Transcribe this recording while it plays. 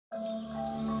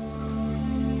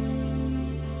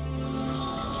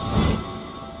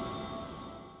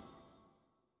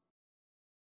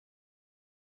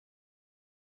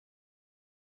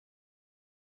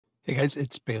Hey guys,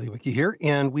 it's Baileywiki here,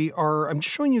 and I'm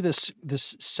just showing you this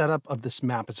setup of this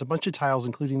map. It's a bunch of tiles,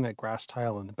 including that grass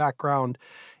tile in the background.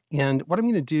 And what I'm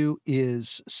going to do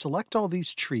is select all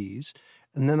these trees,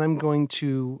 and then I'm going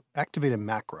to activate a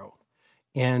macro.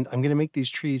 And I'm going to make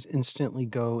these trees instantly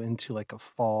go into like a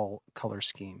fall color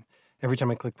scheme. Every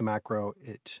time I click the macro,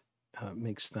 it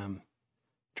makes them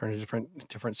turn a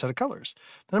different set of colors.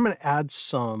 Then I'm going to add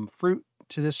some fruit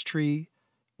to this tree,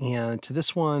 and to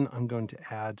this one, I'm going to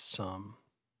add some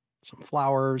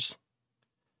flowers.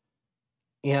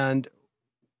 And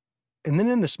then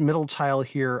in this middle tile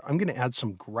here, I'm going to add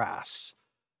some grass,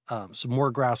 some more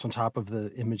grass on top of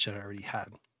the image that I already had.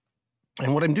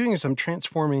 And what I'm doing is I'm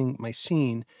transforming my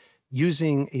scene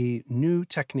using a new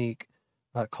technique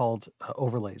called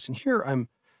overlays. And here I'm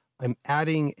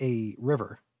adding a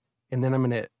river, and then I'm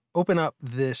going to open up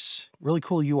this really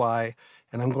cool UI,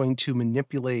 and I'm going to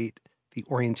manipulate the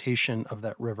orientation of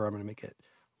that river. I'm going to make it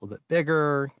a little bit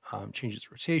bigger, change its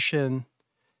rotation,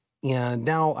 and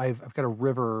now I've got a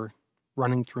river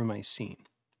running through my scene.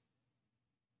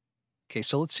 Okay,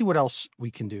 so let's see what else we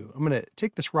can do. I'm going to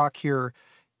take this rock here,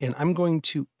 and I'm going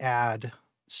to add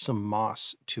some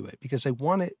moss to it because I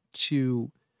want it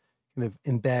to kind of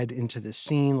embed into the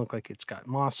scene, look like it's got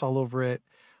moss all over it.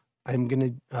 I'm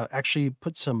going to actually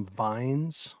put some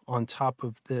vines on top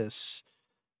of this,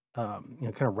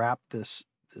 kind of wrap this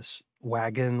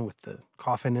wagon with the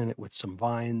coffin in it with some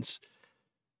vines.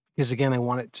 Because again, I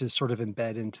want it to sort of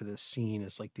embed into the scene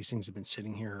as like these things have been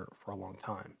sitting here for a long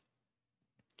time.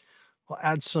 I'll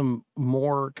add some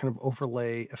more kind of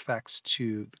overlay effects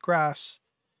to the grass,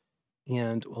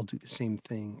 and we'll do the same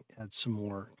thing, add some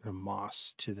more kind of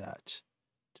moss to that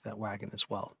wagon as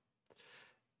well.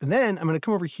 And then I'm going to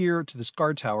come over here to this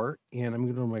guard tower, and I'm going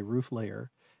to go to my roof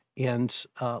layer. And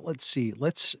let's see,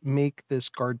 let's make this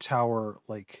guard tower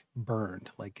like burned,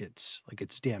 like it's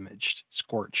damaged,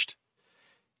 scorched.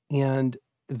 And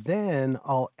then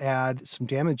I'll add some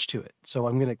damage to it. So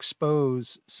I'm going to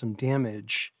expose some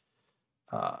damage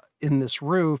in this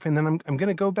roof, and then I'm going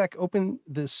to go back, open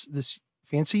this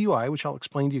fancy UI, which I'll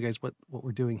explain to you guys what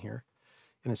we're doing here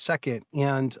in a second.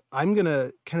 And I'm going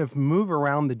to kind of move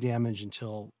around the damage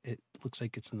until it looks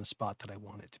like it's in the spot that I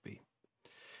want it to be.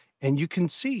 And you can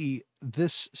see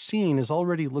this scene is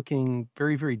already looking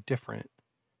very, very different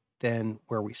than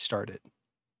where we started.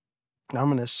 Now I'm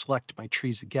going to select my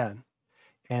trees again.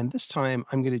 And this time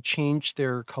I'm going to change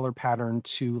their color pattern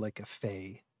to like a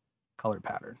fey color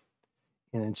pattern.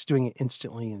 And it's doing it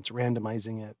instantly, and it's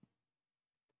randomizing it.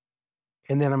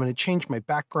 And then I'm going to change my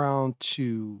background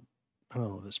to, I don't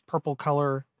know, this purple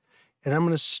color. And I'm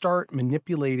going to start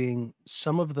manipulating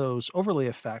some of those overlay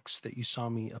effects that you saw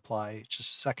me apply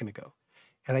just a second ago.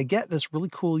 And I get this really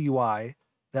cool UI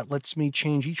that lets me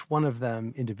change each one of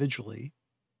them individually.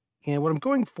 And what I'm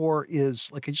going for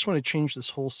is, like, I just want to change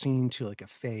this whole scene to like a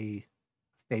Fey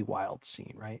Wild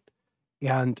scene, right?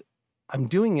 And I'm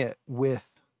doing it with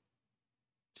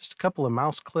just a couple of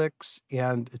mouse clicks,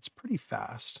 and it's pretty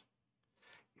fast.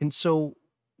 And so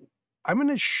I'm going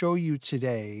to show you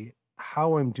today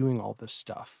how I'm doing all this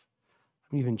stuff.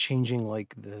 I'm even changing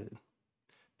like the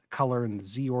color and the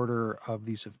Z order of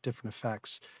these different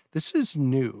effects. This is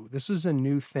new. This is a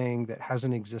new thing that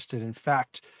hasn't existed. In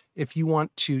fact, if you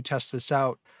want to test this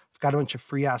out, I've got a bunch of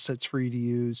free assets for you to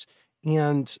use,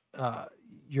 and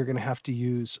you're going to have to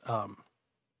use a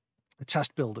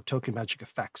test build of Token Magic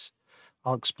Effects.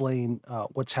 I'll explain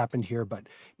what's happened here, but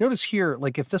notice here,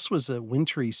 like if this was a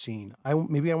wintry scene,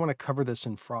 maybe I want to cover this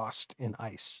in frost and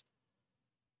ice.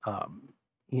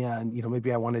 And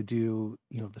maybe I want to do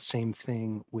the same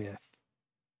thing with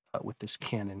this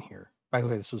cannon here. By the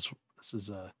way, this is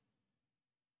a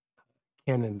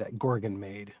cannon that Gorgon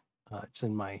made. It's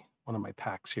in one of my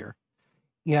packs here,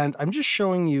 and I'm just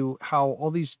showing you how all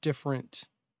these different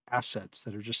assets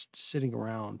that are just sitting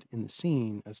around in the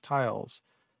scene as tiles,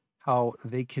 how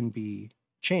they can be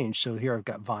changed. So here I've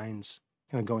got vines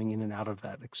kind of going in and out of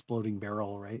that exploding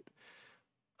barrel, right?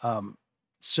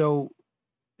 So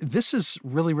this is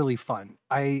really, really fun.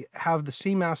 I have the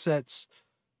same assets,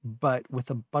 but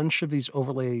with a bunch of these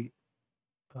overlay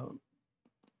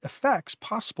effects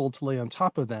possible to lay on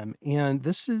top of them. And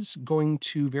this is going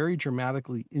to very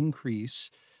dramatically increase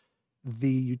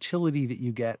the utility that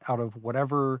you get out of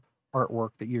whatever artwork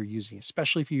that you're using,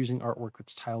 especially if you're using artwork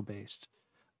that's tile-based.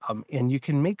 And you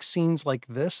can make scenes like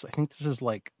this. I think this is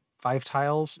like 5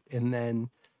 tiles, and then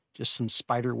just some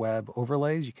spider web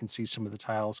overlays. You can see some of the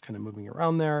tiles kind of moving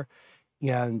around there.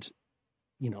 And,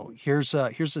 here's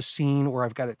a scene where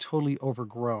I've got it totally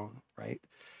overgrown, right?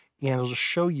 And I'll just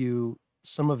show you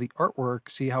some of the artwork,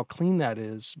 see how clean that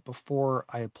is before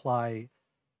I apply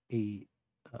a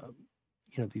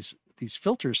you know, these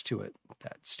filters to it,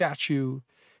 that statue,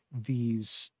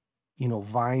 these, you know,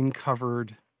 vine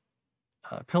covered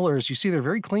pillars. You see they're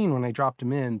very clean when I dropped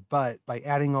them in, but by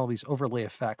adding all these overlay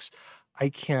effects, I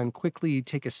can quickly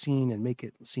take a scene and make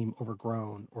it seem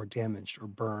overgrown or damaged or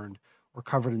burned or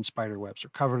covered in spider webs or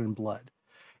covered in blood.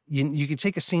 You could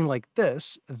take a scene like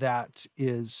this that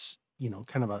is, you know,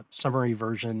 kind of a summary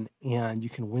version, and you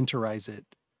can winterize it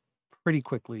pretty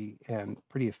quickly and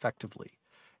pretty effectively.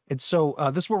 And so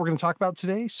this is what we're going to talk about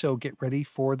today. So get ready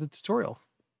for the tutorial.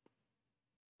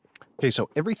 Okay, so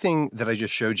everything that I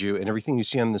just showed you and everything you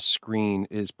see on the screen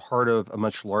is part of a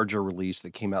much larger release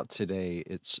that came out today.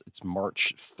 It's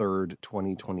March 3rd,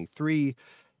 2023.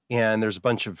 And there's a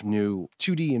bunch of new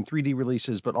 2D and 3D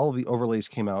releases, but all of the overlays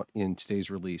came out in today's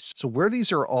release. So where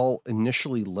these are all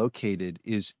initially located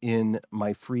is in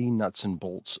my free nuts and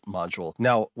bolts module.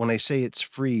 Now, when I say it's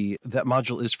free, that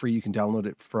module is free. You can download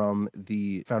it from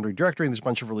the Foundry directory. And there's a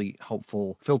bunch of really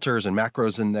helpful filters and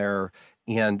macros in there.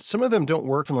 And some of them don't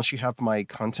work unless you have my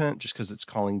content, just because it's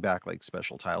calling back like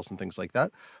special tiles and things like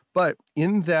that. But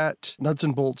in that nuts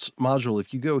and bolts module,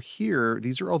 if you go here,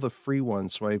 these are all the free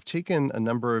ones. So I've taken a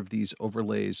number of these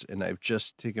overlays and I've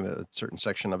just taken a certain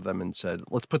section of them and said,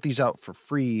 let's put these out for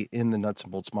free in the nuts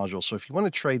and bolts module. So if you want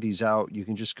to try these out, you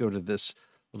can just go to this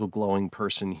little glowing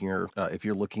person here. If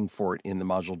you're looking for it in the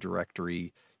module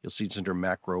directory, you'll see it's under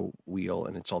macro wheel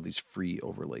and it's all these free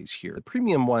overlays here. The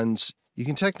premium ones, you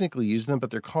can technically use them,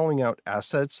 but they're calling out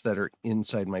assets that are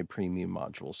inside my premium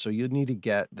module. So you'll need to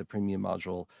get the premium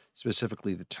module,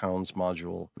 specifically the towns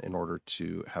module, in order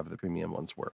to have the premium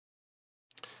ones work.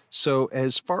 So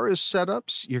as far as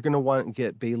setups, you're going to want to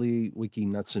get Baileywiki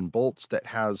nuts and bolts that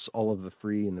has all of the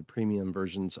free and the premium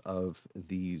versions of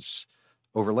these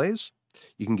overlays.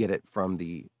 You can get it from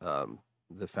the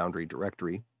Foundry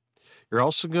directory. You're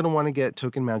also going to want to get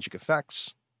token magic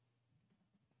effects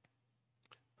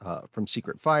from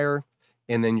Secret Fire,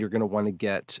 and then you're going to want to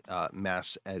get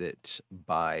mass edit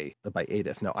by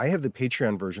Aedif. Now I have the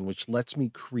Patreon version, which lets me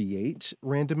create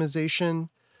randomization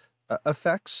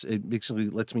effects. It basically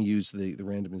lets me use the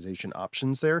randomization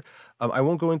options there. I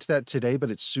won't go into that today, but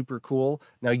it's super cool.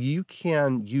 Now you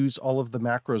can use all of the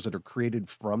macros that are created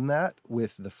from that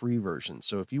with the free version.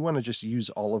 So if you want to just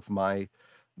use all of my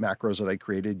macros that I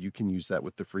created, you can use that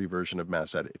with the free version of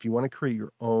mass edit. If you want to create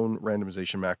your own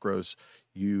randomization macros,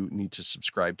 you need to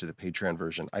subscribe to the Patreon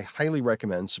version. I highly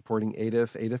recommend supporting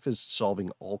Aedif. Aedif is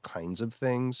solving all kinds of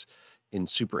things in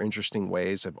super interesting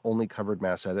ways. I've only covered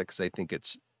mass edit because I think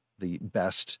it's the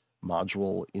best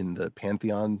module in the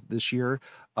Pantheon this year.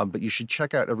 But you should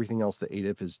check out everything else that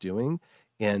Aedif is doing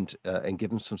and give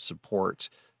them some support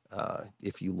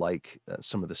if you like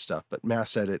some of the stuff. But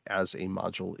mass edit as a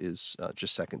module is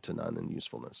just second to none in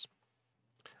usefulness.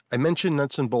 I mentioned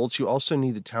nuts and bolts. You also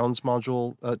need the towns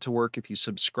module to work. If you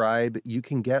subscribe, you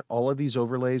can get all of these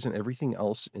overlays and everything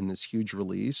else in this huge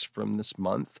release from this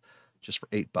month just for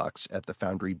 $8 at the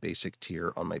Foundry basic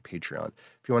tier on my Patreon.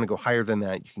 If you want to go higher than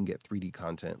that, you can get 3D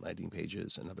content, landing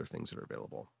pages, and other things that are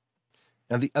available.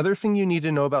 Now, the other thing you need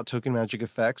to know about token magic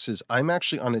effects is I'm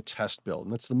actually on a test build,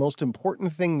 and that's the most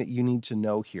important thing that you need to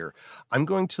know here. I'm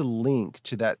going to link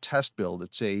to that test build.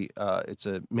 It's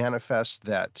a manifest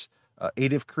that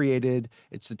Aedif created.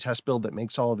 It's the test build that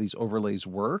makes all of these overlays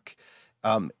work.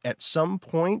 At some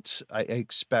point, I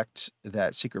expect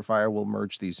that Secret Fire will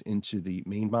merge these into the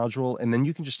main module, and then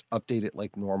you can just update it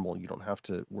like normal. You don't have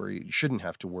to worry, you shouldn't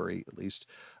have to worry, at least,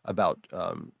 about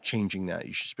changing that.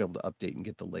 You should just be able to update and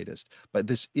get the latest. But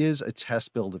this is a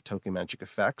test build of token magic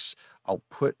effects. I'll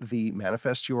put the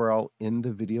manifest URL in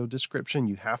the video description.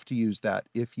 You have to use that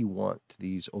if you want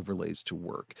these overlays to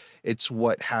work. It's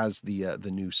what has the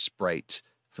new sprite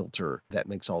filter that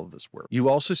makes all of this work. You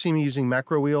also see me using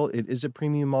Macro Wheel. It is a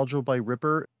premium module by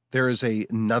Ripper. There is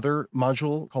another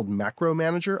module called Macro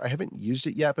Manager. I haven't used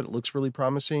it yet, but it looks really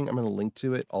promising. I'm going to link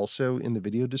to it also in the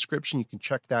video description. You can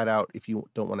check that out if you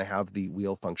don't want to have the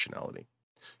wheel functionality.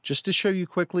 Just to show you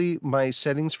quickly my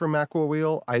settings for Macro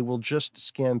Wheel, I will just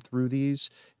scan through these.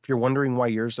 If you're wondering why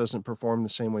yours doesn't perform the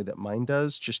same way that mine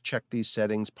does, just check these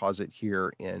settings, pause it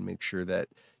here, and make sure that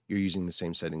you're using the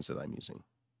same settings that I'm using.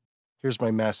 Here's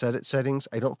my mass edit settings.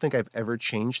 I don't think I've ever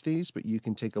changed these, but you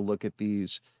can take a look at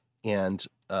these and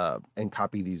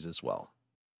copy these as well.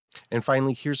 And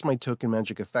finally, here's my token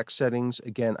magic effects settings.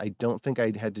 Again, I don't think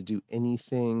I had to do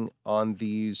anything on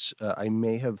these. I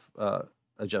may have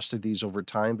adjusted these over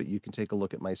time, but you can take a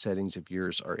look at my settings if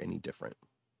yours are any different.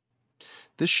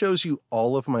 This shows you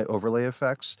all of my overlay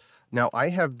effects. Now I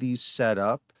have these set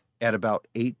up at about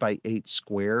 8 by 8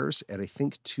 squares at I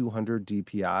think 200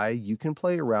 DPI. You can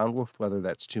play around with whether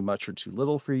that's too much or too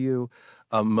little for you.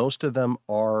 Most of them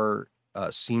are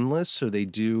seamless, so they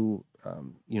do,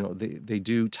 they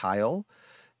do tile.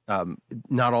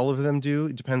 Not all of them do.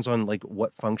 It depends on like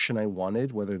what function I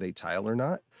wanted, whether they tile or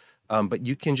not. But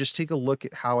you can just take a look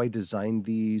at how I designed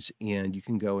these and you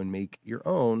can go and make your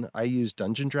own. I used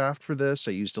Dungeon Draft for this.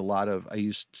 I used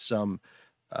some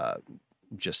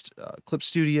Clip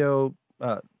Studio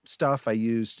stuff. I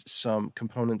used some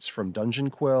components from Dungeon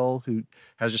Quill, who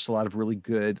has just a lot of really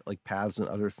good like paths and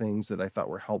other things that I thought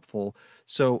were helpful.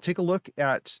 So take a look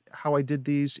at how I did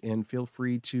these and feel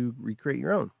free to recreate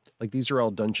your own. Like these are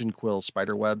all Dungeon Quill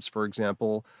spiderwebs, for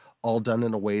example, all done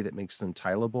in a way that makes them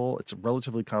tileable. It's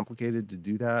relatively complicated to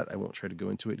do that. I won't try to go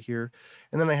into it here.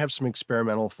 And then I have some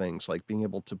experimental things like being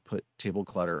able to put table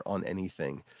clutter on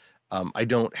anything. I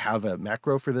don't have a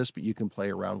macro for this, but you can play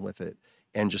around with it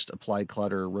and just apply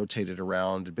clutter, rotate it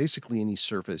around, and basically any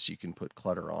surface you can put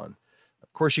clutter on.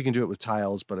 Of course, you can do it with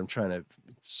tiles, but I'm trying to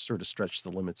sort of stretch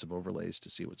the limits of overlays to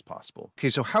see what's possible. Okay,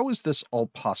 so how is this all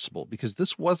possible? Because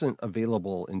this wasn't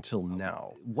available until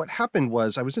now. What happened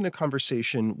was I was in a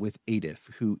conversation with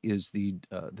Aedif, who is the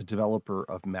developer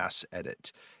of Mass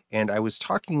Edit, and I was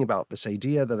talking about this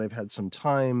idea that I've had some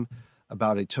time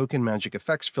about a token magic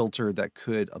effects filter that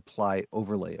could apply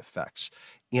overlay effects.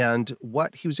 And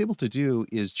what he was able to do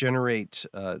is generate,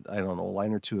 I don't know, a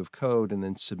line or two of code and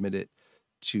then submit it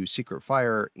to Secret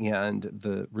Fire. And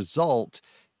the result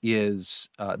is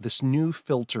this new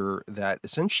filter that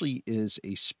essentially is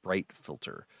a sprite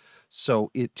filter.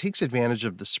 So it takes advantage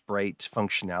of the sprite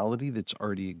functionality that's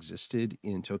already existed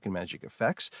in Token Magic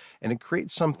Effects, and it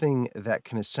creates something that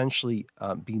can essentially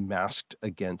be masked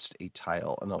against a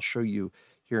tile. And I'll show you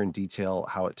here in detail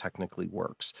how it technically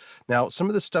works. Now, some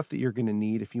of the stuff that you're going to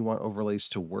need if you want overlays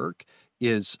to work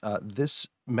is this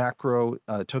macro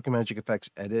Token Magic Effects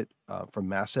edit from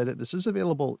Mass Edit. This is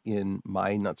available in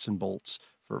my nuts and bolts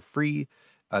for free.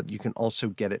 You can also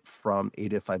get it from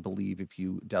Aedif, I believe, if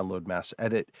you download Mass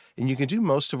Edit. And you can do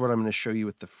most of what I'm going to show you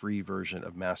with the free version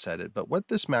of Mass Edit. But what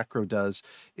this macro does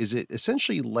is it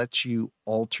essentially lets you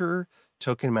alter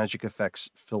Token Magic Effects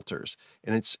filters.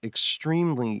 And it's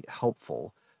extremely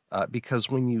helpful because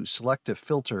when you select a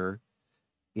filter,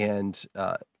 and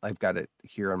I've got it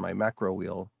here on my macro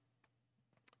wheel.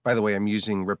 By the way, I'm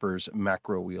using Ripper's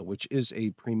macro wheel, which is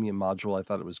a premium module. I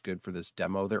thought it was good for this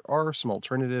demo. There are some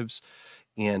alternatives,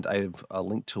 and I've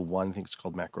linked to one. I think it's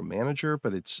called Macro Manager,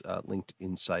 but it's linked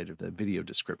inside of the video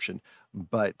description.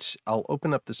 But I'll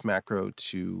open up this macro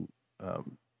to,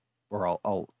 or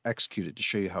I'll execute it to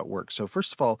show you how it works. So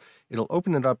first of all, it'll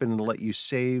open it up and it'll let you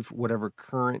save whatever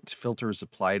current filter is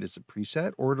applied as a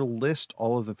preset, or it'll list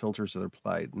all of the filters that are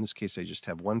applied. In this case, I just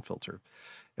have one filter.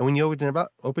 And when you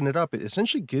open it up, it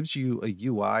essentially gives you a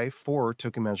UI for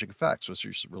Token Magic Effects, which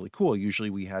is really cool. Usually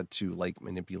we had to like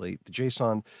manipulate the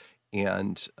JSON,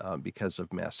 and because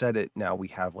of Mass Edit, now we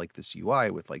have like this UI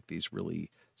with like these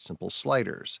really simple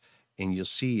sliders, and you'll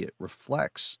see it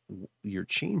reflects your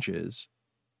changes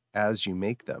as you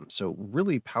make them. So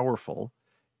really powerful.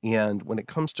 And when it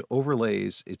comes to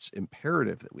overlays, it's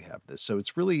imperative that we have this. So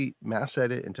it's really Mass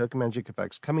Edit and Token Magic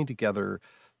Effects coming together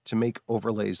to make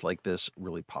overlays like this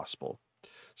really possible.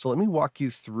 So let me walk you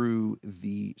through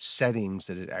the settings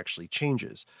that it actually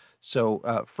changes.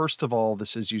 So first of all,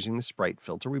 this is using the sprite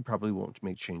filter. We probably won't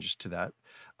make changes to that.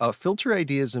 Filter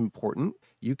ID is important.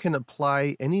 You can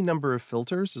apply any number of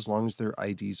filters as long as their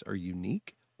IDs are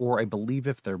unique, or I believe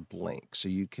if they're blank. So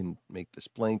you can make this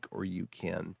blank, or you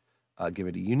can give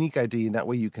it a unique ID, and that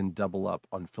way you can double up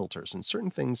on filters. And certain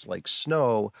things like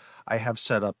snow, I have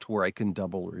set up to where I can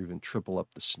double or even triple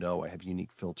up the snow. I have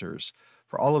unique filters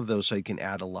for all of those, so you can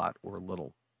add a lot or a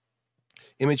little.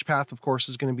 Image path, of course,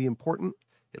 is going to be important.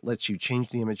 It lets you change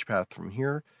the image path from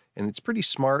here, and it's pretty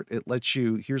smart. It lets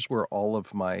you, here's where all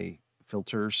of my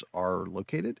filters are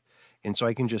located. And so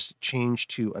I can just change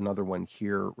to another one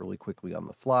here really quickly on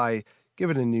the fly, give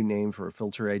it a new name for a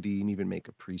filter ID, and even make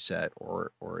a preset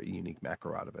or a unique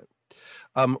macro out of it.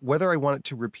 Whether I want it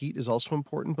to repeat is also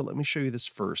important, but let me show you this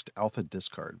first, alpha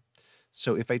discard.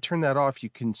 So if I turn that off, you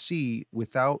can see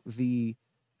without the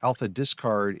alpha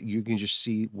discard, you can just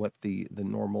see what the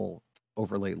normal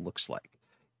overlay looks like.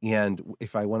 And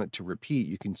if I want it to repeat,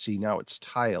 you can see now it's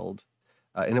tiled.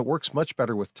 And it works much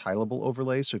better with tileable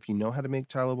overlays. So if you know how to make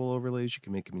tileable overlays, you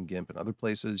can make them in GIMP and other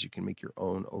places. You can make your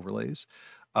own overlays.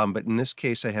 But in this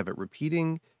case, I have it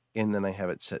repeating, and then I have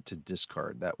it set to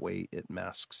discard. That way it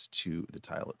masks to the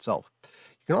tile itself.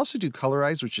 You can also do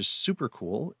colorize, which is super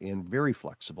cool and very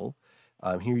flexible.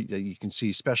 Here you can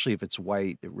see, especially if it's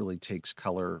white, it really takes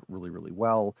color really, really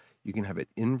well. You can have it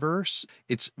inverse.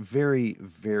 It's very,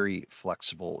 very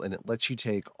flexible, and it lets you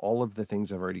take all of the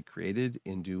things I've already created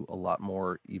and do a lot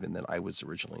more even than I was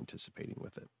originally anticipating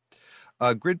with it.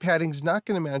 Grid padding is not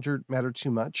going to matter too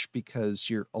much because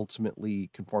you're ultimately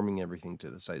conforming everything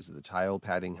to the size of the tile.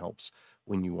 Padding helps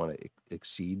when you want to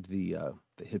exceed the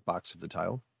hitbox of the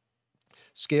tile.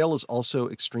 Scale is also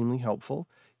extremely helpful.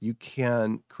 You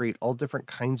can create all different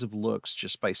kinds of looks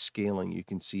just by scaling. You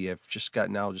can see I've just got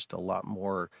now just a lot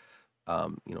more,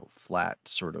 flat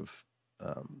sort of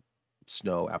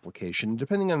snow application.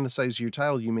 Depending on the size of your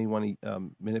tile, you may want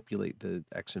to manipulate the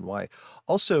X and Y.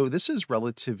 Also, this is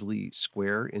relatively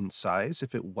square in size.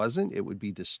 If it wasn't, it would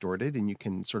be distorted, and you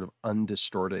can sort of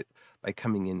undistort it by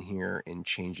coming in here and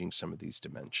changing some of these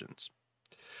dimensions.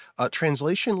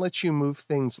 Translation lets you move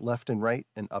things left and right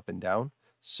and up and down.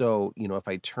 So, if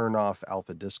I turn off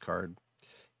alpha discard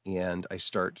and I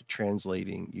start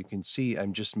translating, you can see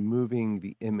I'm just moving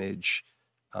the image,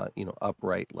 up,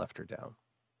 right, left, or down.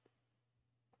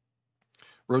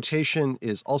 Rotation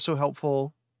is also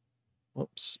helpful.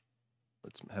 Whoops.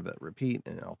 Let's have that repeat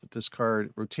and alpha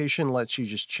discard. Rotation lets you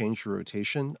just change the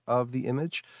rotation of the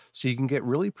image. So you can get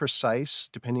really precise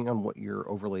depending on what your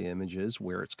overlay image is,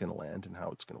 where it's going to land and how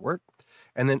it's going to work.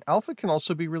 And then alpha can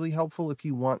also be really helpful if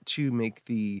you want to make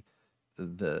the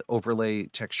overlay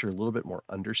texture a little bit more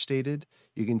understated.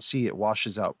 You can see it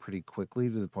washes out pretty quickly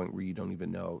to the point where you don't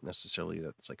even know necessarily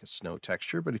that it's like a snow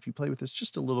texture. But if you play with this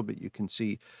just a little bit, you can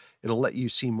see it'll let you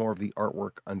see more of the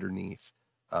artwork underneath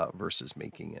versus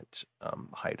making it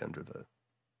hide under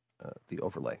the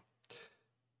overlay.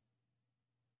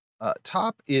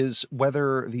 Top is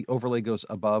whether the overlay goes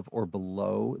above or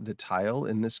below the tile.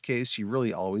 In this case, you're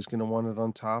really always going to want it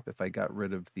on top. If I got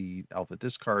rid of the alpha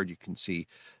discard, you can see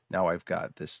now I've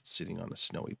got this sitting on a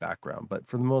snowy background. But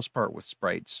for the most part with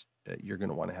sprites, you're going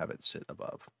to want to have it sit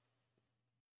above.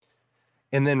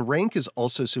 And then rank is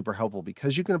also super helpful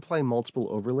because you can apply multiple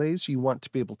overlays. You want to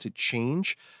be able to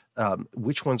change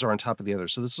which ones are on top of the other.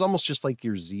 So this is almost just like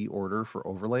your Z order for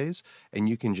overlays, and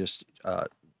you can just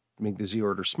make the Z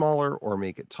order smaller or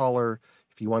make it taller.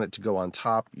 If you want it to go on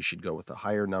top, you should go with a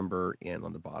higher number, and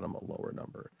on the bottom, a lower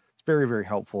number. It's very, very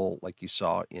helpful, like you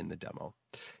saw in the demo.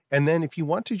 And then if you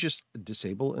want to just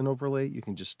disable an overlay, you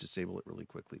can just disable it really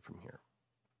quickly from here.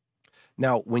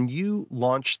 Now, when you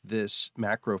launch this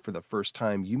macro for the first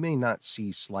time, you may not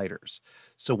see sliders.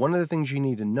 So one of the things you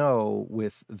need to know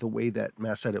with the way that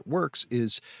Mass Edit works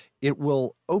is it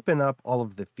will open up all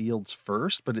of the fields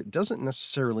first, but it doesn't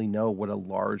necessarily know what a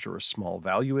large or a small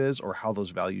value is or how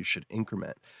those values should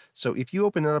increment. So if you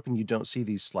open it up and you don't see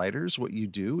these sliders, what you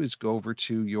do is go over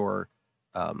to your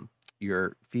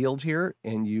field here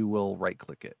and you will right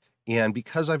click it. And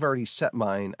because I've already set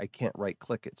mine, I can't right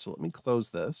click it. So let me close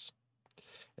this.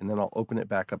 And then I'll open it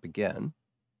back up again.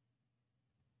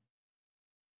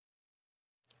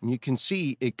 And you can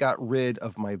see it got rid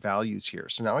of my values here.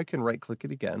 So now I can right click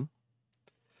it again.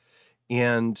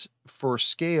 And for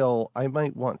scale, I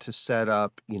might want to set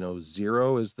up,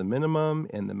 0 is the minimum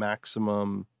and the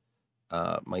maximum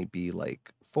might be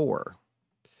like 4.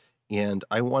 And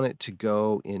I want it to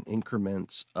go in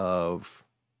increments of,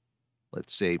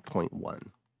 let's say, 0.1.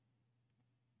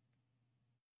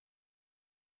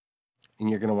 And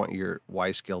you're going to want your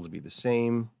Y scale to be the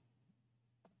same.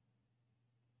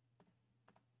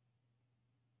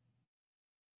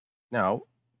 Now,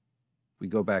 if we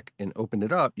go back and open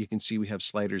it up, you can see we have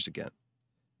sliders again.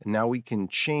 And now we can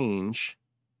change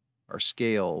our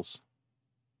scales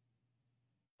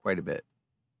quite a bit,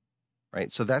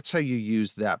 right? So that's how you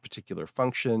use that particular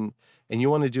function. And you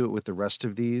want to do it with the rest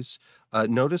of these.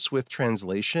 Notice with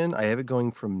translation, I have it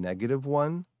going from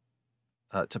 -1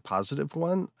 to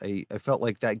 +1. I felt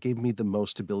like that gave me the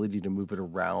most ability to move it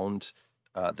around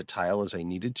the tile as I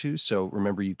needed to. So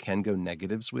remember, you can go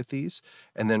negatives with these.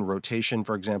 And then rotation,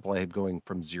 for example, I had going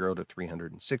from 0 to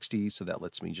 360. So that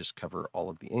lets me just cover all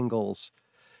of the angles.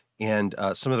 And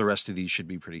some of the rest of these should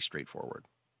be pretty straightforward.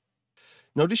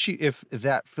 Notice if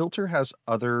that filter has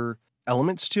other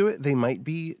elements to it, they might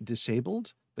be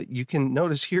disabled. But you can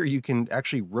notice here, you can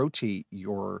actually rotate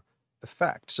your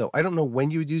effect. So I don't know when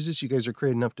you would use this. You guys are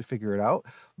creative enough to figure it out,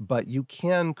 but you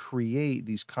can create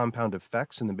these compound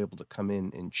effects and then be able to come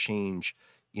in and change,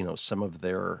 some of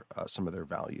their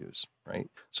values, right?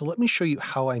 So let me show you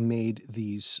how I made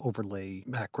these overlay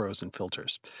macros and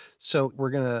filters. So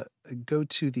we're going to go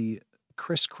to the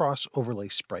crisscross overlay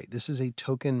sprite. This is a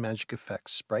token magic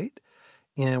effects sprite.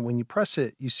 And when you press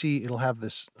it, you see it'll have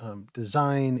this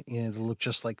design and it'll look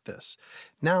just like this.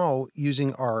 Now,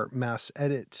 using our mass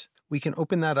edit, we can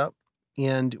open that up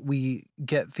and we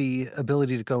get the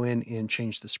ability to go in and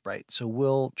change the sprite. So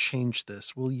we'll change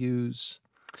this. We'll use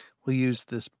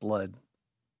this blood.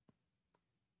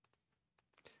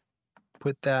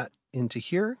 Put that into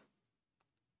here.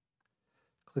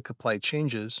 Click Apply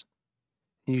Changes.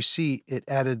 You see it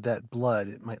added that blood.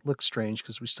 It might look strange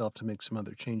because we still have to make some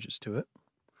other changes to it.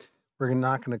 We're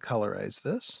not going to colorize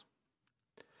this.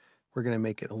 We're going to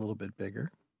make it a little bit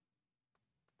bigger.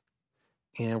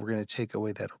 And we're going to take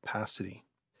away that opacity.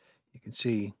 You can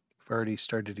see we've already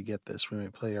started to get this. We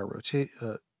might play our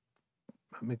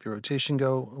make the rotation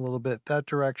go a little bit that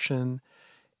direction,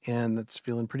 and that's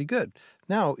feeling pretty good.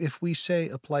 Now, if we say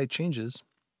Apply Changes,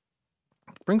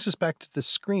 it brings us back to the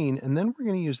screen, and then we're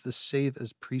going to use the Save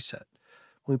as Preset.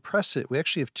 When we press it, we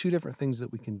actually have two different things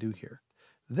that we can do here.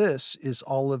 This is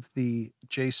all of the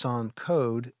JSON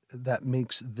code that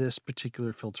makes this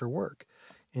particular filter work.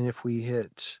 And if we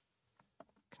hit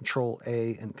Control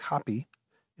A and copy,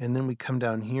 and then we come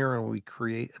down here and we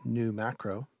create a new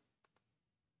macro,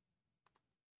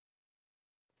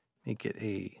 make it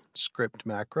a script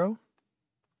macro,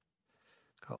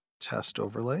 called test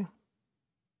overlay,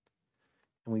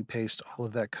 and we paste all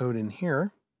of that code in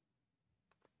here.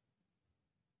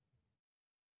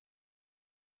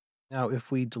 Now,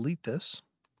 if we delete this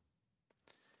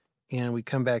and we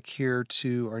come back here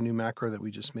to our new macro that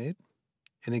we just made,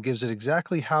 and it gives it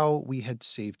exactly how we had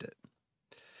saved it.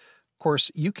 Of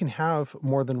course, you can have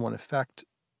more than one effect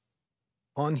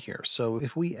on here. So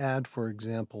if we add, for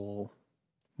example,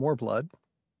 more blood,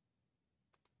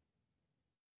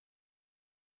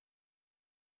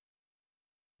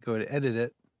 go to edit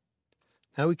it.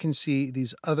 Now we can see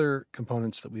these other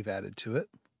components that we've added to it.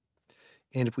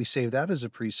 And if we save that as a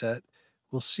preset,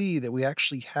 we'll see that we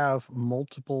actually have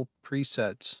multiple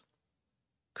presets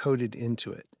coded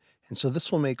into it. And so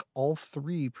this will make all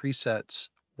three presets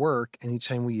work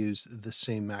anytime we use the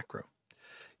same macro.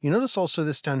 You notice also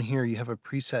this down here, you have a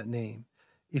preset name.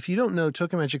 If you don't know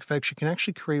Token Magic Effects, you can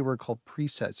actually create what are called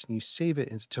presets, and you save it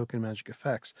into Token Magic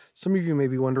Effects. Some of you may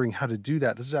be wondering how to do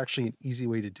that. This is actually an easy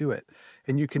way to do it.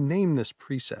 And you can name this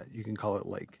preset. You can call it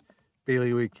like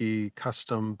Baileywiki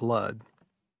Custom Blood.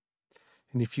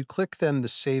 And if you click then the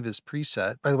Save as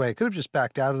Preset, by the way, I could have just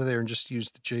backed out of there and just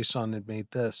used the JSON and made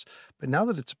this, but now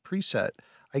that it's a preset,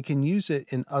 I can use it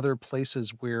in other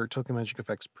places where Token Magic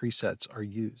Effects presets are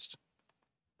used.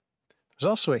 There's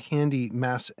also a handy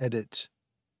mass edit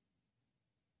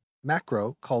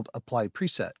macro called Apply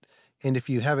Preset. And if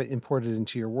you have it imported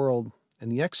into your world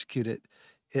and you execute it,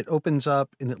 it opens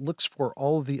up and it looks for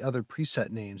all of the other preset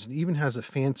names, and even has a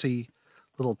fancy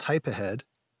little type ahead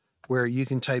where you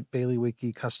can type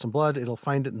Baileywiki Custom Blood, it'll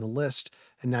find it in the list,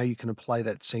 and now you can apply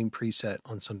that same preset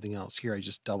on something else. Here, I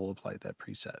just double applied that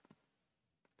preset.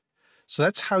 So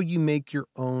that's how you make your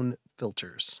own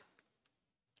filters.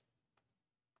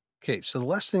 Okay, so the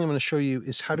last thing I'm going to show you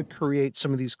is how to create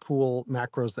some of these cool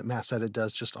macros that Mass Edit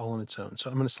does just all on its own. So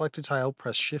I'm going to select a tile,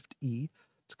 press Shift-E.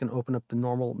 It's going to open up the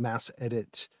normal Mass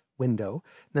Edit window.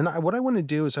 Then what I want to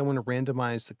do is I want to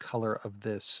randomize the color of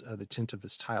this, the tint of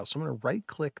this tile. So I'm going to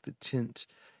right-click the tint,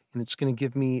 and it's going to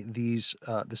give me these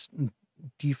this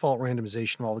default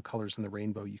randomization of all the colors in the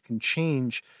rainbow. You can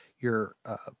change your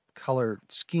color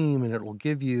scheme, and it will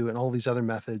give you, and all these other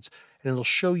methods, and it'll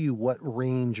show you what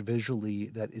range visually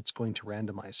that it's going to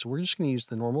randomize. So we're just going to use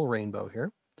the normal rainbow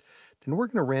here. Then we're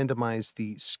going to randomize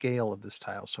the scale of this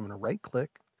tile. So I'm going to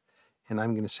right-click, and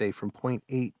I'm going to say from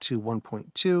 0.8 to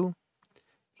 1.2,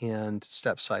 and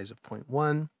step size of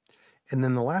 0.1. And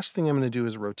then the last thing I'm going to do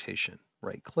is rotation.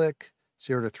 Right-click,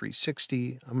 0 to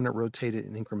 360. I'm going to rotate it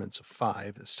in increments of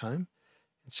 5 this time,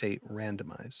 and say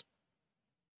randomize.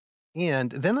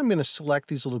 And then I'm going to select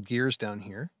these little gears down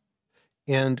here.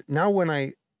 And now when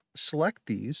I select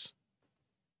these,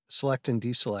 select and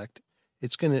deselect,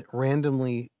 it's going to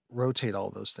randomly rotate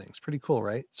all those things. Pretty cool,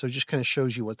 right? So it just kind of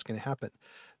shows you what's going to happen.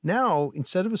 Now,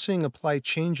 instead of saying apply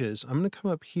changes, I'm going to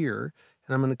come up here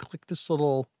and I'm going to click this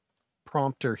little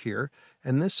prompter here,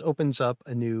 and this opens up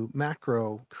a new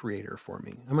macro creator for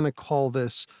me. I'm going to call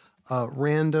this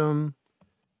random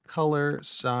color,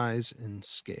 size, and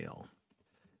scale.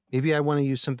 Maybe I want to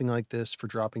use something like this for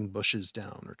dropping bushes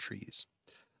down or trees.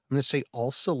 I'm going to say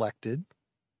all selected.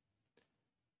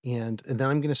 And then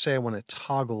I'm going to say I want to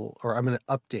toggle, or I'm going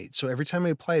to update. So every time I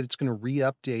apply it, it's going to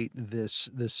re-update this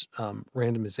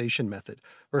randomization method,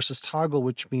 versus toggle,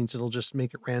 which means it'll just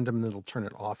make it random and it'll turn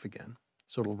it off again.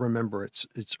 So it'll remember its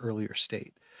earlier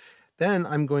state. Then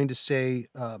I'm going to say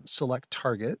select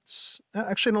targets.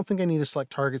 Actually, I don't think I need to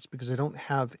select targets because I don't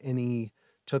have any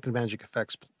Token Magic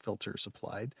Effects filters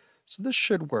applied. So this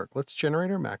should work. Let's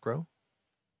generate our macro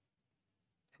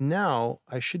Now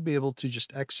I should be able to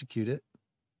just execute it,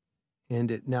 and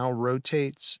it now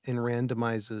rotates and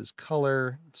randomizes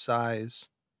color, size,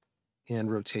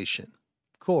 and rotation.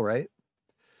 Cool, right?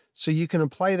 So you can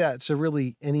apply that to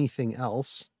really anything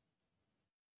else,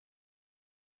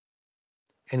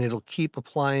 and it'll keep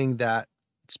applying that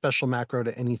special macro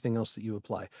to anything else that you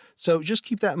apply. So just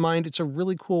keep that in mind. It's a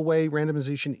really cool way.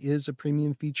 Randomization is a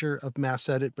premium feature of Mass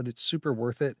Edit, but it's super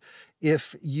worth it.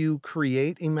 If you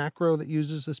create a macro that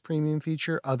uses this premium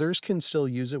feature, others can still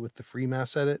use it with the free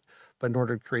Mass Edit, but in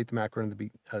order to create the macro in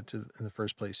the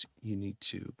first place, you need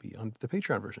to be on the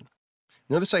Patreon version.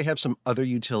 Notice I have some other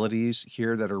utilities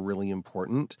here that are really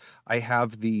important. I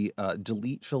have the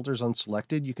delete filters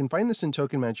unselected. You can find this in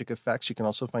Token Magic Effects. You can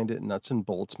also find it in Nuts and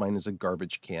Bolts. Mine is a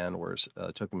garbage can, whereas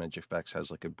Token Magic Effects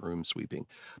has like a broom sweeping.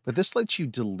 But this lets you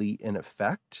delete an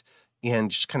effect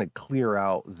and just kind of clear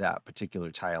out that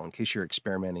particular tile. In case you're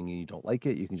experimenting and you don't like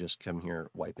it, you can just come here,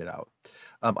 wipe it out.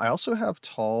 I also have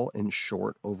tall and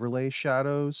short overlay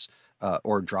shadows.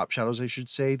 Or drop shadows, I should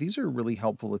say. These are really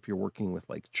helpful if you're working with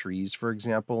like trees, for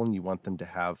example, and you want them to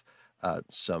have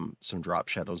some drop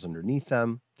shadows underneath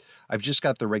them. I've just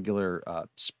got the regular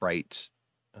sprite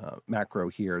macro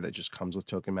here that just comes with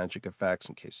Token Magic Effects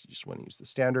in case you just want to use the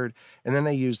standard. And then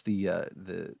I use the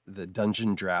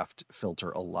dungeon draft filter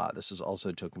a lot. This is also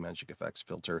a Token Magic Effects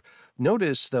filter.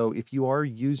 Notice though, if you are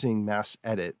using Mass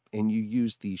Edit and you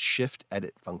use the Shift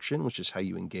Edit function, which is how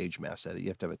you engage Mass Edit, you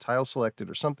have to have a tile selected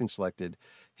or something selected,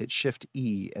 hit Shift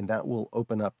E, and that will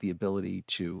open up the ability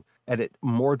to edit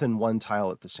more than one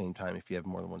tile at the same time if you have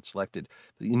more than one selected.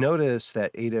 But you notice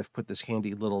that Aedif put this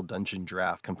handy little dungeon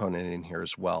draft component in here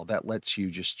as well. That lets you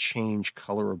just change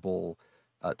colorable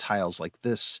tiles like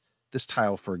this. This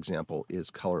tile, for example, is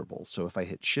colorable. So if I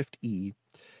hit Shift E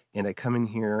and I come in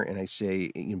here and I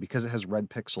say, because it has red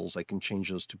pixels, I can change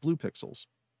those to blue pixels.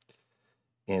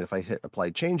 And if I hit Apply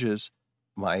Changes,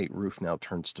 my roof now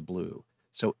turns to blue.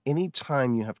 So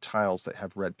anytime you have tiles that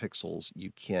have red pixels,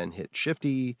 you can hit Shift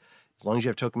E, as long as you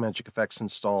have Token Magic Effects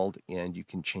installed, and you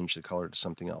can change the color to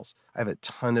something else. I have a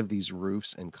ton of these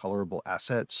roofs and colorable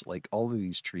assets. Like all of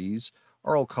these trees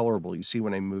are all colorable. You see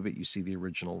when I move it, you see the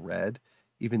original red.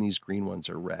 Even these green ones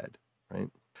are red, right?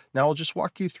 Now I'll just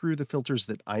walk you through the filters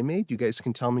that I made. You guys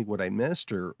can tell me what I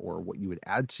missed or what you would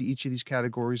add to each of these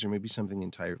categories, or maybe something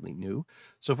entirely new.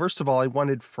 So first of all, I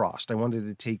wanted frost. I wanted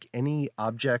to take any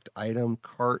object, item,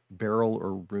 cart, barrel,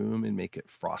 or room and make it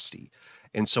frosty.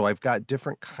 And so I've got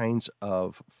different kinds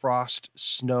of frost,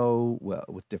 snow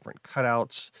with different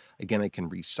cutouts. Again, I can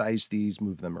resize these,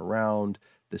 move them around.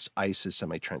 This ice is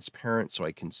semi-transparent, so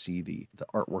I can see the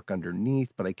artwork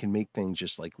underneath, but I can make things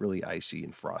just like really icy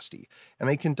and frosty. And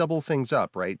I can double things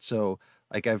up, right? So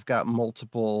like I've got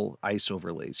multiple ice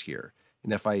overlays here.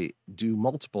 And if I do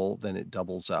multiple, then it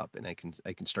doubles up and I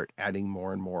can start adding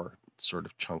more and more sort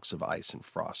of chunks of ice and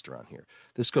frost around here.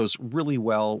 This goes really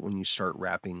well when you start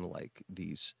wrapping like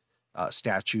these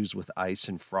statues with ice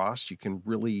and frost. You can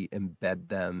really embed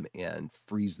them and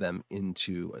freeze them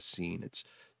into a scene. It's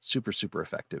super, super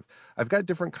effective. I've got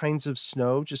different kinds of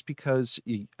snow just because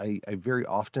I very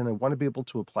often, I want to be able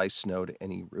to apply snow to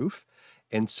any roof.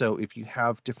 And so if you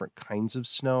have different kinds of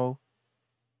snow,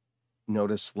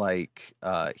 notice like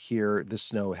here, the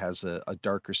snow has a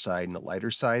darker side and a lighter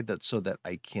side. That's so that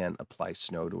I can apply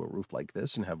snow to a roof like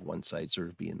this and have one side sort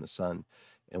of be in the sun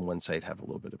and one side have a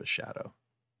little bit of a shadow.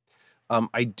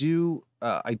 I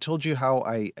told you how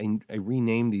I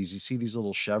renamed these. You see these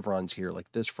little chevrons here,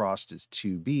 like this frost is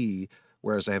 2B,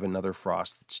 whereas I have another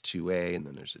frost that's 2A, and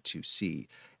then there's a 2C.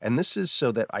 And this is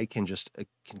so that I can just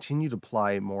continue to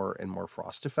apply more and more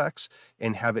frost effects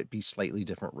and have it be slightly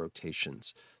different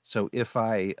rotations. So if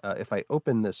I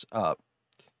open this up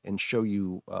and show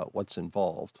you what's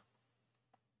involved,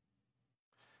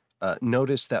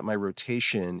 notice that my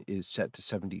rotation is set to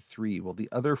 73. Well, the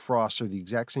other frosts are the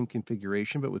exact same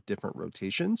configuration, but with different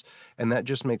rotations. And that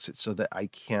just makes it so that I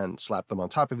can slap them on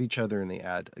top of each other and they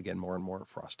add, again, more and more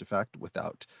frost effect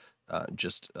without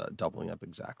just doubling up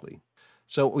exactly.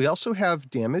 So we also have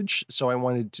damage. So I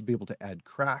wanted to be able to add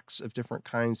cracks of different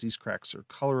kinds. These cracks are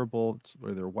colorable, it's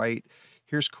where they're white.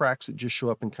 Here's cracks that just show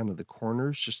up in kind of the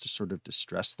corners just to sort of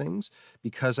distress things.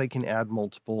 Because I can add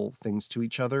multiple things to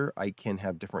each other, I can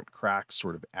have different cracks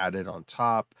sort of added on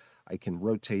top. I can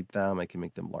rotate them. I can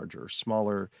make them larger or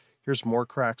smaller. Here's more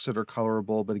cracks that are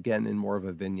colorable, but again, in more of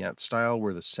a vignette style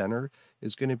where the center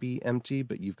is going to be empty,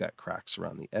 but you've got cracks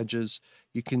around the edges.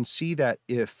 You can see that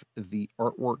if the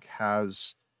artwork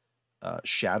has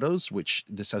shadows, which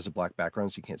this has a black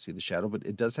background, so you can't see the shadow, but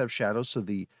it does have shadows. So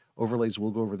the overlays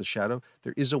will go over the shadow.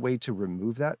 There is a way to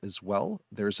remove that as well.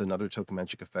 There's another token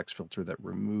magic effects filter that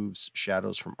removes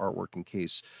shadows from artwork in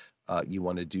case you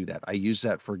want to do that. I use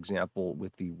that, for example,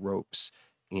 with the ropes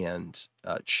and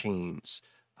chains.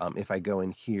 If I go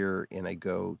in here and I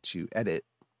go to edit,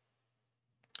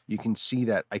 you can see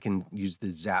that I can use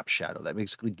the zap shadow. That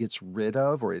basically gets rid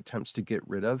of, or attempts to get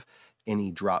rid of,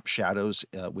 any drop shadows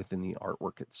within the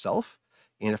artwork itself.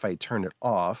 And if I turn it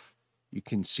off, you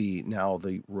can see now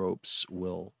the ropes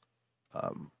will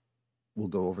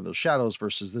go over those shadows,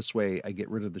 versus this way I get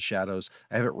rid of the shadows.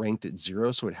 I have it ranked at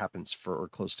 0, so it happens or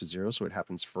close to 0, so it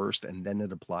happens first, and then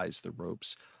it applies the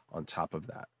ropes on top of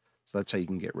that. So that's how you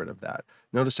can get rid of that.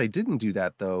 Notice I didn't do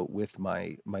that though with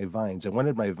my vines. I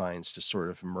wanted my vines to sort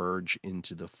of merge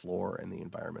into the floor and the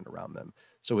environment around them.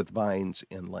 So with vines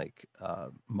and like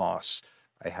moss,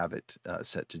 I have it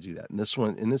set to do that. And this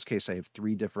one, in this case, I have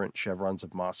 3 different chevrons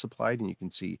of moss applied, and you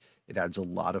can see it adds a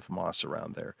lot of moss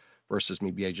around there, versus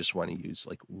maybe I just want to use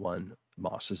like one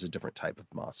moss as a different type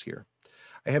of moss here.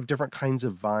 I have different kinds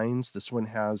of vines. This one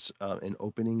has an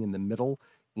opening in the middle,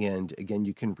 and again,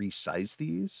 you can resize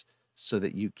these so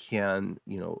that you can,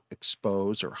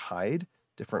 expose or hide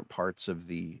different parts of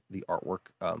the artwork,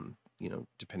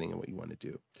 depending on what you want to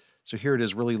do. So here it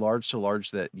is really large, so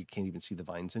large that you can't even see the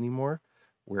vines anymore.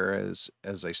 Whereas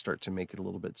as I start to make it a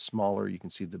little bit smaller, you can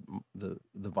see the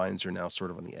vines are now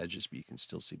sort of on the edges, but you can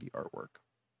still see the artwork.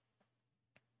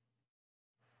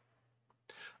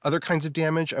 Other kinds of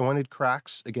damage, I wanted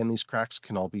cracks. Again, these cracks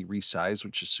can all be resized,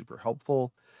 which is super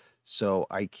helpful. So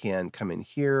I can come in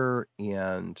here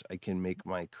and I can make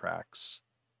my cracks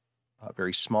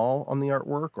very small on the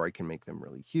artwork, or I can make them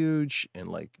really huge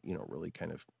and really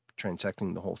kind of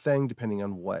transecting the whole thing, depending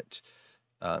on what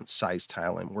size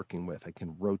tile I'm working with. I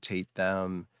can rotate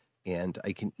them, and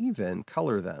I can even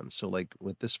color them. So like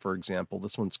with this, for example,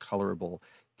 this one's colorable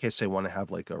in case I want to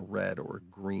have like a red or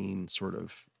green sort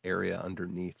of area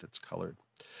underneath that's colored.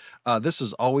 This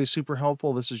is always super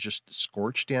helpful. This is just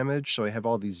scorch damage. So I have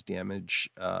all these damage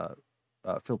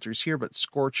filters here, but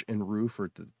scorch and roof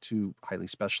are the 2 highly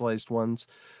specialized ones.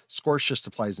 Scorch just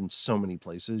applies in so many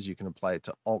places. You can apply it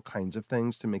to all kinds of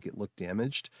things to make it look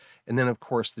damaged. And then of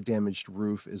course the damaged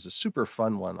roof is a super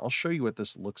fun one. I'll show you what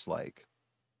this looks like.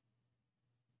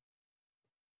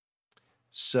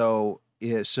 So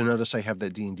notice I have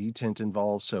that D&D tint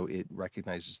involved, so it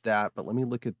recognizes that. But let me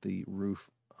look at the roof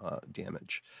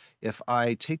damage. If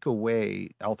I take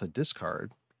away alpha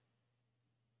discard,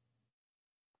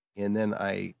 and then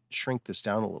I shrink this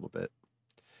down a little bit,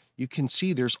 you can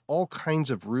see there's all kinds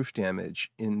of roof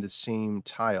damage in the same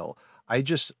tile.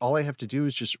 All I have to do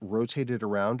is just rotate it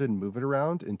around and move it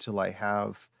around until I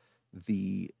have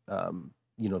the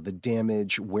the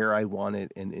damage where I want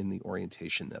it and in the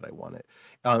orientation that I want it.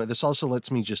 This also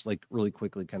lets me just like really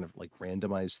quickly kind of like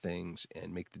randomize things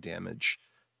and make the damage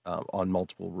on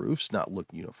multiple roofs not look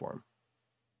uniform.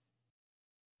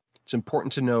 It's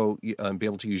important to know, be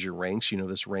able to use your ranks.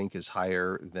 This rank is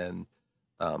higher than,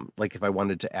 like if I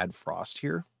wanted to add frost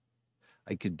here,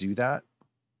 I could do that.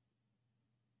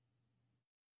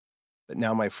 But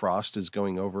now my frost is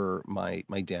going over my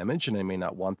damage, and I may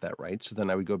not want that, right? So then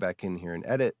I would go back in here and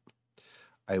edit.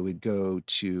 I would go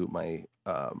to my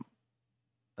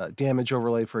damage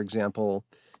overlay, for example,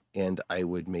 and I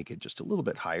would make it just a little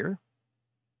bit higher.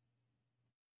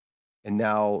 And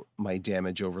now my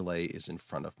damage overlay is in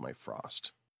front of my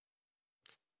frost.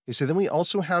 Okay, so then we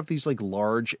also have these like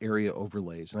large area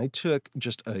overlays, and I took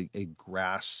just a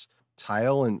grass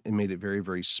tile and made it very,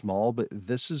 very small, but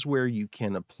this is where you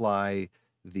can apply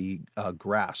the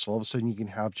grass. So all of a sudden you can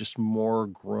have just more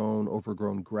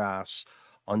overgrown grass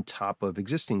on top of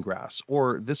existing grass.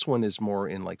 Or this one is more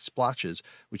in like splotches,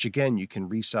 which again, you can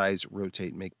resize,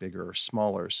 rotate, make bigger or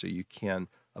smaller. So you can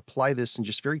apply this and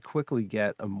just very quickly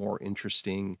get a more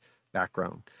interesting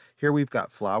background. Here we've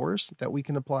got flowers that we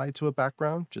can apply to a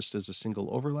background just as a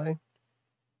single overlay.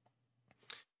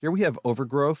 Here we have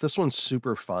overgrowth. This one's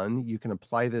super fun. You can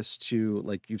apply this to,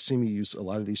 like you've seen me use a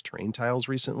lot of these terrain tiles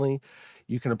recently.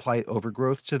 You can apply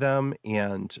overgrowth to them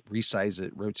and resize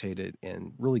it, rotate it,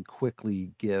 and really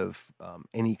quickly give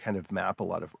any kind of map a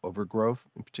lot of overgrowth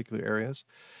in particular areas.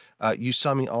 You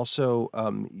saw me also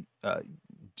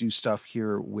do stuff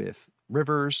here with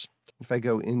rivers. If I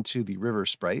go into the river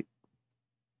sprite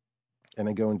and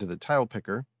I go into the tile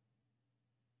picker,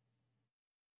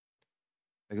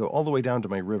 I go all the way down to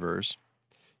my rivers,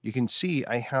 you can see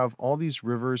I have all these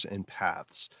rivers and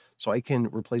paths. So I can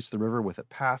replace the river with a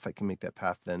path. I can make that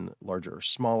path then larger or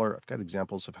smaller. I've got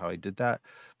examples of how I did that,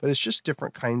 but it's just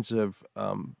different kinds of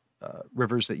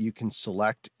rivers that you can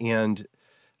select. And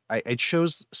I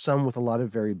chose some with a lot of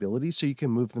variability, so you can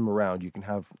move them around. You can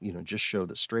have, just show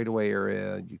the straightaway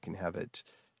area. You can have it,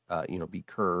 be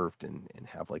curved and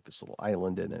have like this little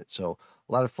island in it. So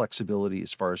a lot of flexibility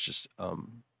as far as just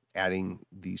adding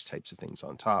these types of things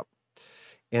on top.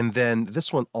 And then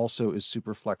this one also is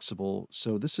super flexible.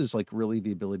 So this is like really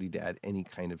the ability to add any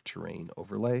kind of terrain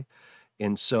overlay.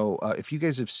 And so if you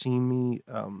guys have seen me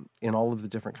in all of the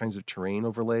different kinds of terrain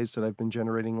overlays that I've been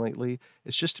generating lately,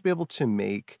 it's just to be able to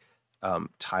make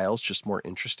tiles just more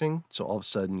interesting. So all of a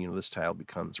sudden, this tile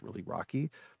becomes really rocky.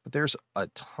 But there's a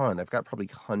ton. I've got probably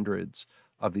hundreds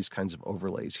of these kinds of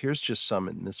overlays. Here's just some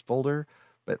in this folder,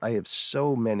 but I have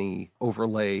so many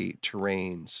overlay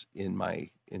terrains in my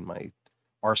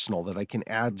arsenal that I can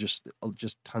add just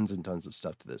tons and tons of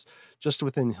stuff to this. Just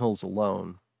within hills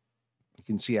alone, you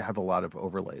can see I have a lot of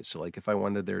overlays. So like if I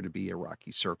wanted there to be a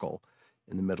rocky circle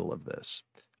in the middle of this,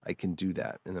 I can do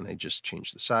that. And then I just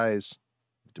change the size,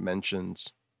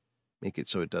 dimensions, make it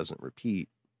so it doesn't repeat.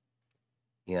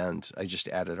 And I just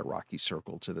added a rocky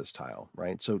circle to this tile,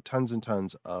 right? So tons and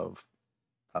tons of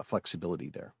flexibility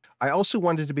there. I also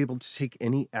wanted to be able to take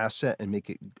any asset and make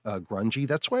it grungy.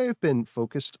 That's why I've been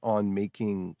focused on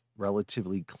making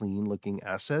relatively clean looking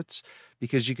assets,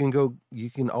 because you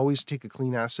can always take a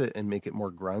clean asset and make it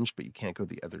more grunge, but you can't go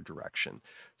the other direction.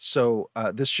 So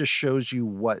this just shows you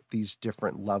what these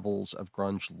different levels of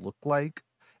grunge look like.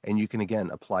 And you can,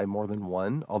 again, apply more than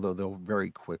one, although they'll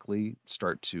very quickly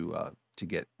start to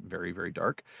get very, very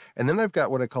dark. And then I've got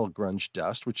what I call grunge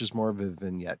dust, which is more of a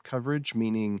vignette coverage,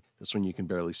 meaning this one you can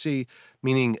barely see,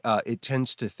 meaning it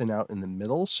tends to thin out in the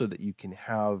middle so that you can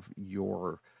have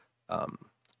your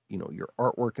your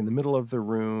artwork in the middle of the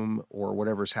room, or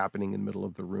whatever's happening in the middle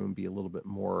of the room, be a little bit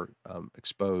more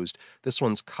exposed. This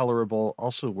one's colorable,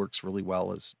 also works really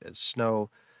well as snow.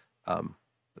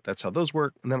 But that's how those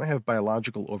work. And then I have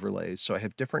biological overlays. So I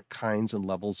have different kinds and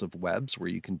levels of webs where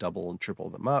you can double and triple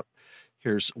them up.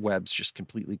 Here's webs just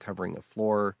completely covering a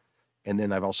floor. And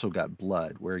then I've also got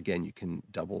blood, where again, you can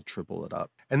double, triple it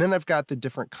up. And then I've got the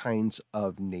different kinds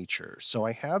of nature. So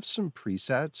I have some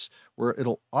presets where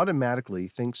it'll automatically,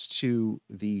 thanks to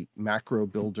the macro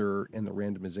builder and the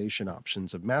randomization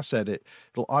options of Mass Edit,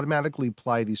 it'll automatically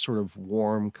apply these sort of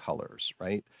warm colors,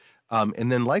 right?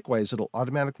 And then likewise, it'll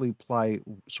automatically apply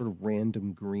sort of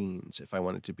random greens if I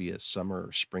want it to be a summer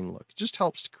or spring look. It just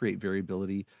helps to create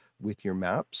variability with your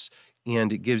maps.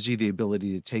 And it gives you the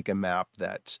ability to take a map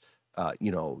that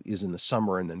is in the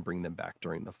summer and then bring them back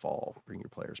during the fall, bring your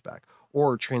players back,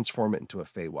 or transform it into a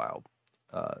Feywild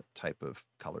type of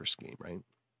color scheme, right?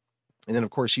 And then,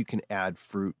 of course, you can add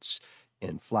fruits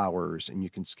and flowers, and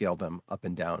you can scale them up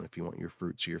and down if you want your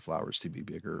fruits or your flowers to be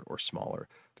bigger or smaller.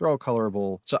 They're all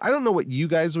colorable. So I don't know what you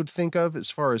guys would think of as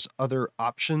far as other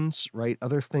options, right?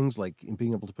 Other things like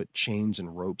being able to put chains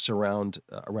and ropes around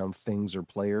things or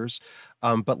players.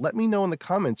 But let me know in the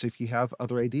comments if you have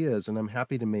other ideas, and I'm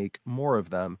happy to make more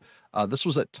of them. This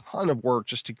was a ton of work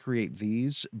just to create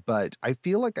these, but I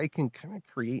feel like I can kind of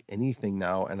create anything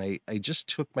now. And I just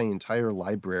took my entire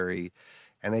library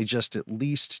and I just at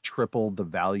least tripled the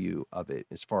value of it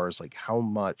as far as like how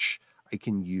much I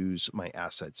can use my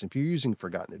assets. If you're using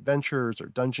Forgotten Adventures or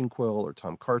Dungeon Quill or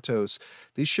Tom Cartos,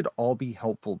 these should all be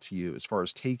helpful to you as far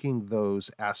as taking those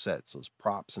assets, those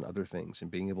props and other things, and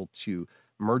being able to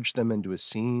merge them into a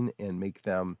scene and make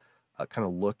them kind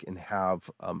of look and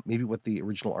have maybe what the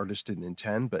original artist didn't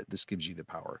intend, but this gives you the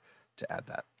power to add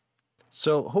that.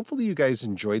 So hopefully you guys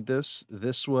enjoyed this.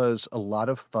 This was a lot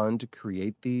of fun to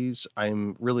create these.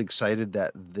 I'm really excited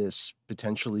that this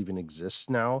potentially even exists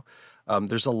now.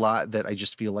 There's a lot that I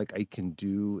just feel like I can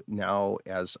do now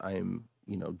as I'm,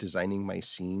 designing my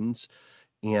scenes.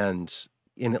 And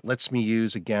it lets me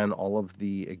use, again, all of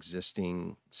the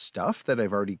existing stuff that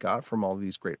I've already got from all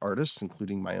these great artists,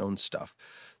 including my own stuff.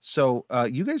 So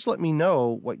you guys let me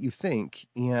know what you think,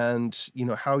 and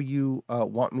how you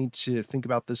want me to think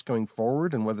about this going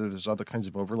forward, and whether there's other kinds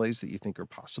of overlays that you think are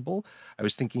possible. I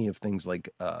was thinking of things like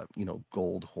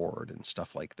gold hoard and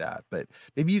stuff like that, but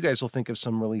maybe you guys will think of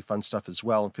some really fun stuff as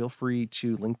well, and feel free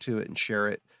to link to it and share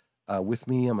it with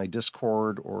me on my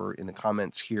Discord or in the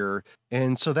comments here.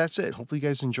 And so that's it. Hopefully you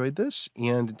guys enjoyed this.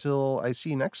 And until I see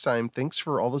you next time, thanks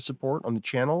for all the support on the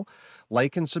channel.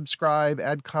 Like and subscribe,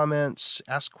 add comments,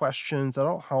 ask questions. That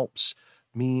all helps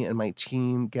me and my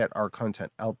team get our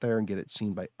content out there and get it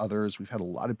seen by others. We've had a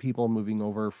lot of people moving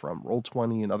over from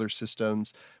Roll20 and other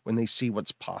systems when they see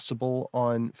what's possible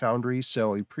on Foundry.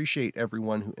 So I appreciate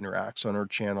everyone who interacts on our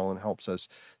channel and helps us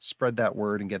spread that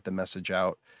word and get the message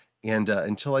out. And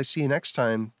until I see you next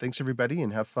time, thanks everybody,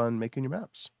 and have fun making your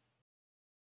maps.